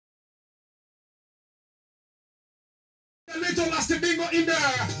A little last bingo in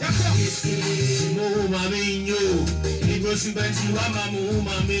there.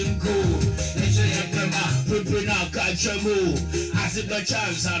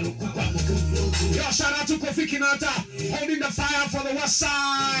 Yo, shout out to Kofi Kinata holding the fire for the west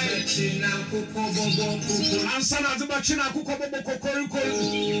side. And Sana Zubachina Kukobo Kokoriko.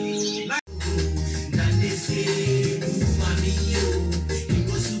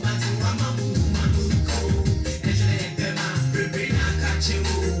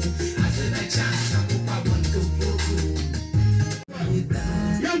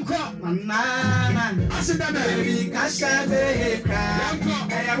 Mama, I said that baby, Kashabe, cry.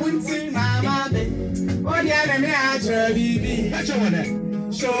 I wouldn't see Mama. Oh, yeah, let me ask your baby. Catch your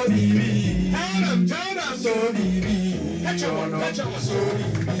one. Show baby. Tell them, show baby. Catch your one, show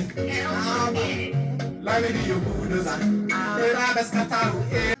baby. Let me be your bulldozer. The Babas Catau.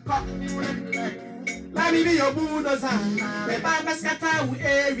 Let me be your bulldozer. The Babas Catau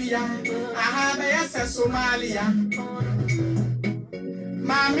area. I have a SS Somalia.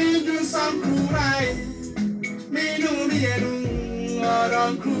 Mami do some cry, me no me or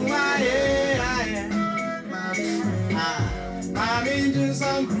don't cry. Mami do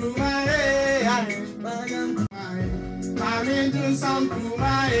some cry, mami do some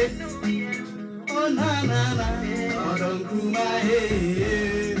cry. Oh na na na, or don't cry.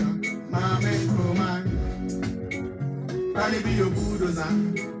 Mami cry. Let me be your bulldozer.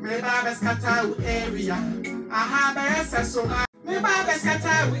 Me Babas Catau area. I have a SS Somalia. Me Babas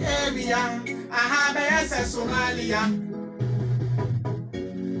Catau area. I have a SS Somalia.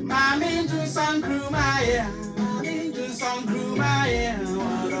 Mami do some crew my ear. Mami do some crew my ear.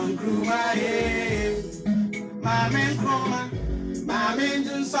 Don't crew my ear. Mami coma. Mami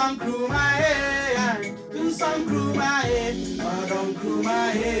do some crew my ear. Do some crew my ear. Don't crew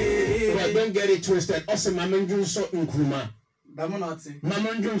my ear. Well, don't get it twisted. Also, Mami do something kruma. Mama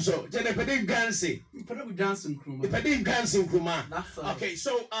Junso, Jenny Pedi Gansi. Pedi Gansi Kruma. Okay,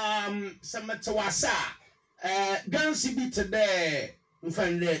 so Samatawasa. Gansi be today.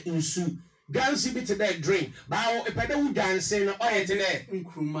 Mfande insu. Gansi be today drink. Bao Pedi dancing or today.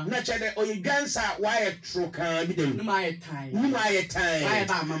 Naturally, or you dancer why troka be them. My time.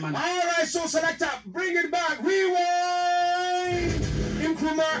 Alright, so selector, bring it back. Rewind.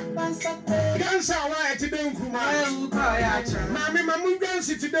 Nkrumah dancer why today Nkrumah Mami mamu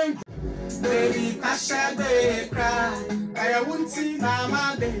dance today baby Kashabe cry I won't see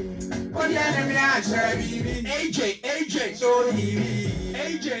Mama day oh yeah me baby AJ show baby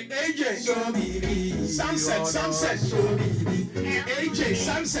AJ show baby sunset show baby AJ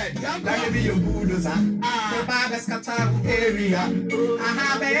sunset let me be your bulldozer the Babas Catau area I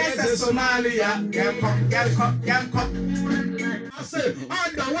have a Somalia get come I say,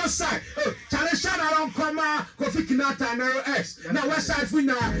 on the west side, Charlie shout out come Kofi Kinata Narrow X. Now west side for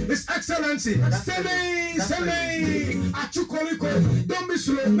now, His Excellency. Semi, Achukoliko, don't be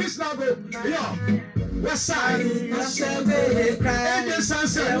slow, Miss Nago. Yo, west side, Indian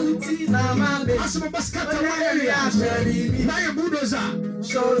Sunset, Asuma Baskata area, now your bulldozer.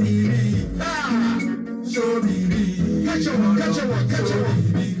 Show me, catch your one.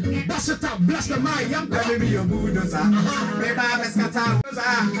 Bust it up, bless the mind, young let me be your bulldozer. Me Babas Catau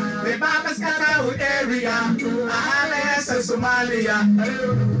area. I have a Somalia.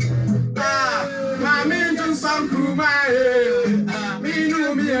 Mami do some crew my head. Me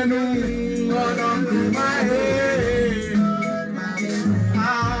no me no, don't crew my head.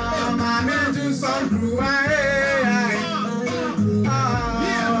 Mami do some crew my head.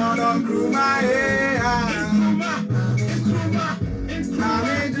 Don't crew my head.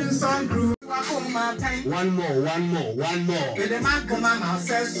 One more. With the man come on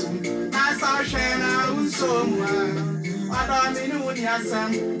says I saw Shana Unsomwa. I don't mean you have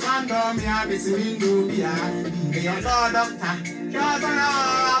some one door me have been do behind. Your doctor, just an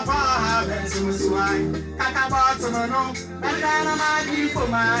hour for having swine. Kaka to no, and then I'm for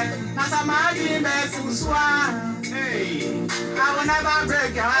mine. As a mighty best swine. Hey, I will never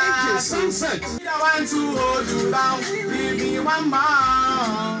break your heart. Sunset. I want to hold you down. Give me one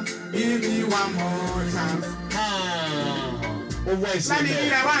more. Give me one more chance. What voice? Let me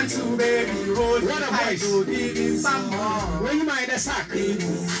I want to baby hold what a voice. Give me some more. When you mind the sack?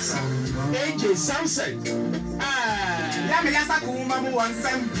 AJ Sunset. Yeah, me just a kuma mu one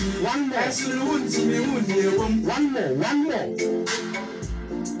sem. One more. One more.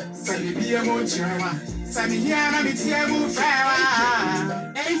 Send me a mo chira. Send me here na me tie mu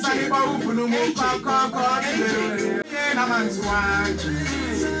fair. Send me ba upunu mu koko. Yeah, na man to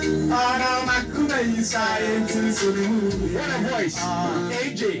What a voice.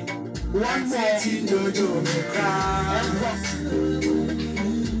 AJ. One more. Jojo me cry.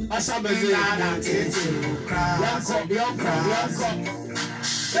 Asabazi.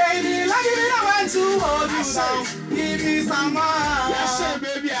 Baby, like it, I want to hold you down. Give me some more. Yes, sir,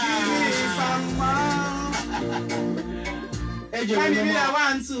 baby. Give me some more. Baby, I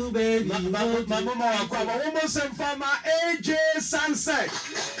want to, baby. My mama, almost and farmer AJ Sunset.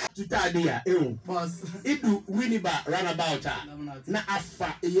 Tutadia, boss. It do Winniba runabout. Na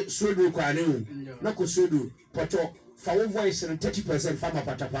afa sodo kwanu. Na ko sodo poto. For one voice and 30% farmer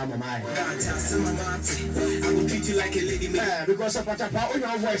Patapaa mama. I will treat you like a lady. Because of Patapaa, on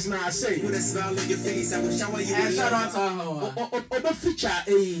your voice now I say. With a smile on your face, I will shower you. And shout out to feature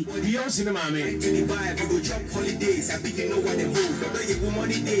a Beyonce mama. We go jump holidays. I think you know what they hold.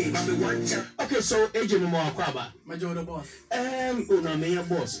 Money day, okay, so AJ Mama Kwaba. Major the boss. Oh no, me your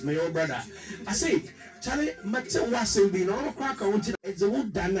boss, my old brother. I say, Charlie, Matter was being all crack. I want it's a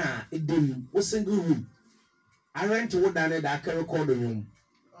wood dana. It didn't was single room. I rent to what done that I can record the room.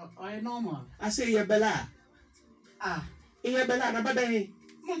 I normal. I say, yeah, Bella. Ah, yeah, Bella, no, but then,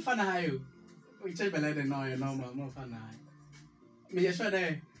 Monfana, you. We check Bella, no, you're normal, Monfana. Me, you sure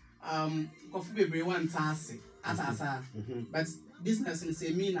there, coffee baby one task, but business in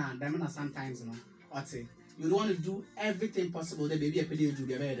say me now, them sometimes, you know, what say, you don't want to do everything possible that baby a pedal do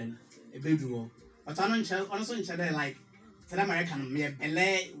the bed and a bedroom. But I'm also in there like, tell American, me a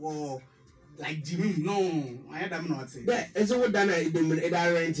Bella or. Like Jimmy, no, I had them not say. Yeah, it's all done. It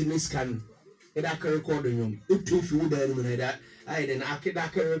rent in this can. It I can record on you. It too few there in that. I then I can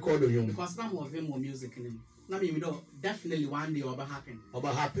record on you. Because now of him more music in him. Now me do definitely one day over happen. Over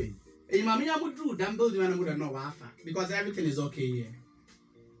happen. Hey, mommy, I would do damn building and I wouldn't know after because everything is okay here.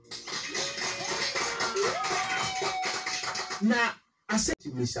 Now I said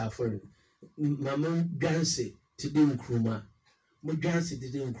to myself, my mom Beyonce to do Kruma. My Beyonce to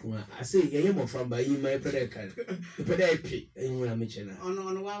do Kruma. I say, yeah, I'm from by my pedestrian. The pedestrian, and you are mentioning. Oh,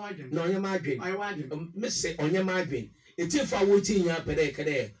 no, why didn't? No, you're margin. I want Miss say on your margin. It's if I wait in your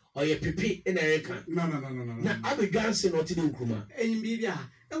pedestrian or your pipi in America. No. Now I'll be dancing or to do Kruma. And Bibia,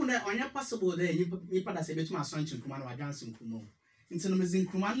 on your possible day, you put us a bit more sunshine Kruma or dancing Kumo. Into the Mizin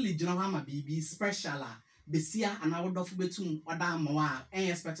Krumani, General BB special. Besia and I would offer between Adam Moa and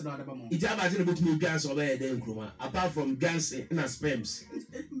expected other moment. It's about to be gas over there, apart from dancing and spams.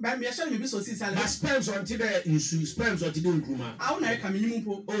 Baby, I shall be so since I spams until there in spams or to do Kruma. I will not come in.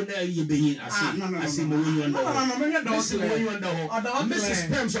 Oh, there you be. I see Mrs.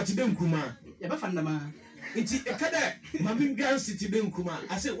 Spams or to do Kruma. Ever found the man. It's a cadet, Mammy Gans to do Kruma.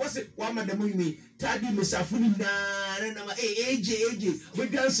 I said, what's it? One of the movie, Taddy Miss Afuni, AJ, we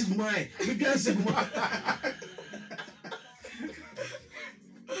dancing mine, we dancing mine.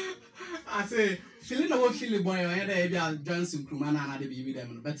 I say, feeling over Philly boy, I had a Johnson Krumana and the baby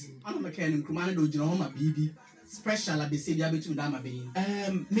them, but I'm a can Krumana do John baby. Special I be say between them being.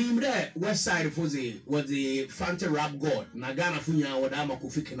 Name there West Side was the Fanta rap god. Nagana Funya or Dama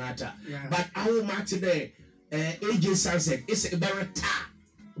Kofi Kanata. But our match there, AJ Sunset, it's a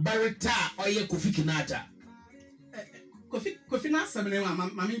Barata or ye Kofi Kanata. Kofi Nasa,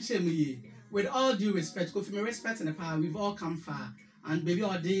 Mammy Chemi. With all due respect, Kofi, my respect and the power, we've all come far. And baby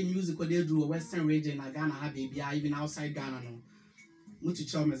all day music or they do a Western region, Ghana, baby, even outside Ghana. No, Mutu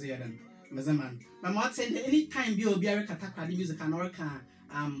Chomas here then. Mazaman. My mother said any time be a Kataka music and Orca,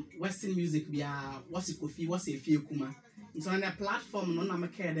 Western music be what's it coffee, what's a few kuma. It's on a platform, no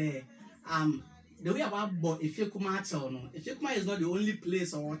namaka there. The way about bought if you kuma no. If you kuma is not the only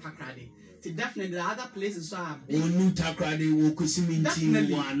place or Takradi. It's definitely the other places are new Takradi, Wokusiminti,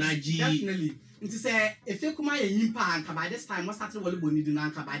 definitely. It is a if you kuma a nimpa by this time, what started Wallaboni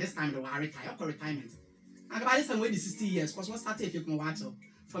Dunanka by this time they were retired for retirement. And by this time, wait 60 years, because what started if you kuma watch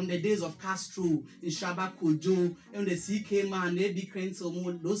from the days of Castro, in Shaba Kojo, and the CK man, they be cranes so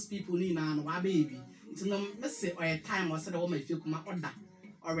those people need and why baby. It's no message or a time or said, oh, my feel come order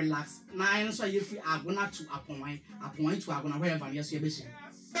or relax. Now, I know so if we are going to appoint to Agona wherever, yes, you're busy.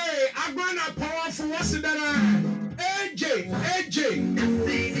 Hey, I'm going to power for what's it that AJ.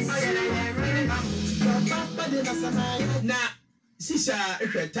 Now, Sisa,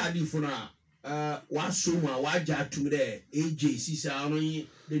 if you're tidy for now. Wasuma waja to there AJ Sisa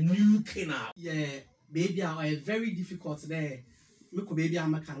the new king. Yeah, baby are very difficult there. Look baby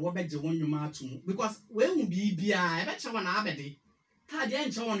I'm can what bet the one you match because when you be I bet you one abedi. Had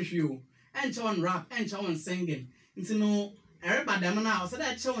ain't on you and on rap and on singing. It's no everybody now so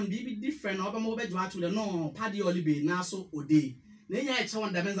that one be different or more bet to the no paddy olive now so ode. Then I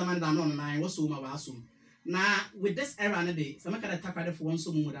one the Benjamin down on nine was so my wasum. Now with this era and a day, some kind of tap for one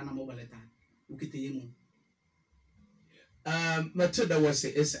so more than a mobile letter. Matilda was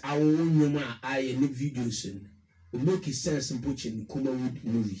it's our own human I in the videos and will make sense in putting Kumawood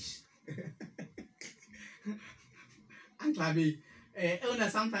movies. And Clabby,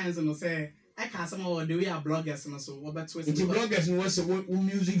 sometimes you know say I can't somehow the way our bloggers and so what about the bloggers and what's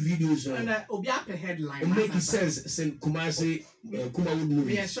music videos and Obiape headline make sense in Kumasi Kumawood movies.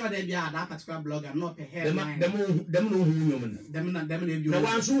 We are sure they be that particular blogger, not a headline. Them know who you them the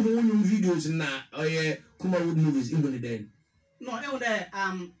ones who videos na Kumawood movies even then. No,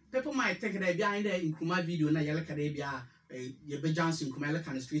 people might think that behind the Nkuma video na yellow Caribbean, Beyonce Nkuma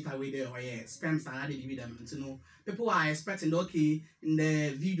kind of street away there or spams and added with them. You know, people are expecting okay in the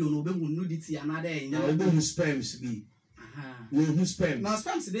video no be nudity and other. Who spams be? Who spams? Now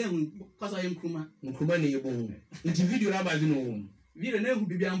spams today because I am Nkuma. Nkuma ne yebo. Into video na ba no. Video na who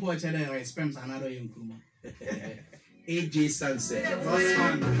be am boy channel or spams and other Nkuma. AJ Sunset.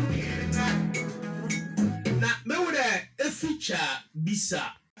 Na me would a feature bisa.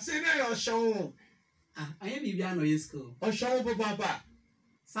 Say na your show. I am Bibiano in school. Or show papa.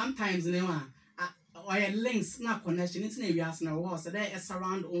 Sometimes you know or links not connection. It's never as no was so there is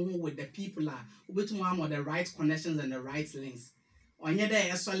around with the people who one the right connections and the right links. On your day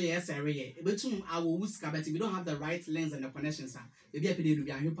actually area. Between our whisker, but we don't have the right links and the connections. Maybe I could be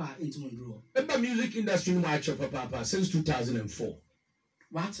a into Monroe. The music industry watch papa since 2004.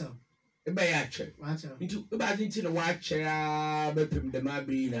 Watch Watch into about into the watch the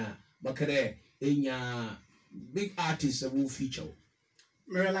Mabrina, Bakare, big artists who feature.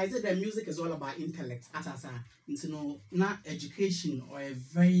 I realize that the music is all about intellect, you know, not education or a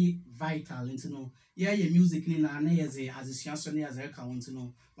very vital, you know. Yeah, your music in as a young as a count, you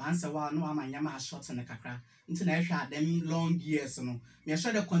know. Once a while, no, I'm a short and a cacra. International, them long years, you know. Me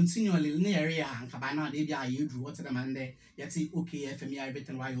sure they continually in the area and cabana, they be a you drew water the man there. Yet, okay, if me, I bet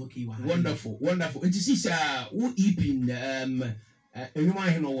and why okay. Wonderful, wonderful. And this is who eeping, you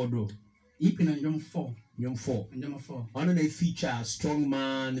might know what do. Eeping and Young 4. Young 4. And Young 4. On they feature Strong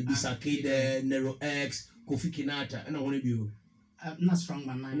Man, Bisakade, Nero X, Kofi Kinata, and I want to be not Strong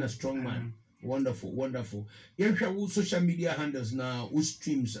Man. Not Strong Man. Wonderful, wonderful. You have social media handles now, who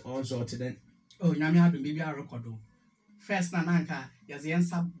streams also today. Oh, Yami had maybe a record. First, Nanaka, yes, the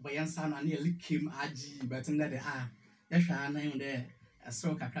answer by answer, and nearly came Aji, but in that yes, I name there a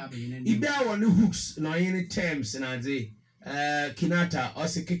stroke a crab in if there are no hooks, no any terms, and I say, Kinata, or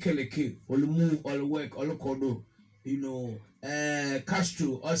say Kekeleke, or move, or work, or kodo, you know,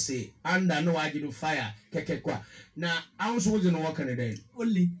 Castro, or say, under no idea to fire, Kekekwa. Now, I was wasn't working then.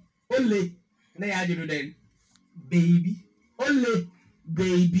 Only, nay, I do then, baby, only,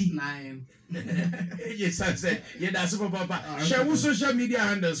 baby. 9. Yes, I said, yeah, that's super papa. Share with social media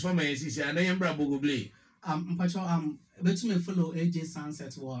handles for my sister, and I am Brabo Blay. Bet me follow AJ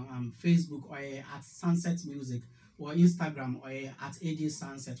Sunset or Facebook or at Sunset Music or Instagram or at AJ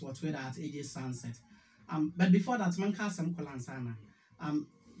Sunset or Twitter at AJ Sunset. But before that, man cast some Kolansana.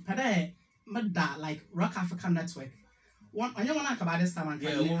 Pade Mada like Rock African Network. One on your one about this time and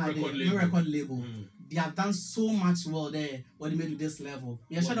record label. They have done so much well there. What they made to this level.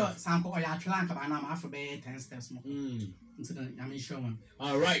 Yeah, sure. Some or your trunk about now after 10 steps more.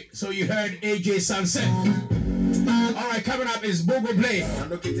 All right, so you heard AJ Sunset. All right, coming up is Bogo Blay.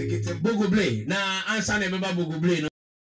 Bogo Blay. Now, answer me about Bogo Blay.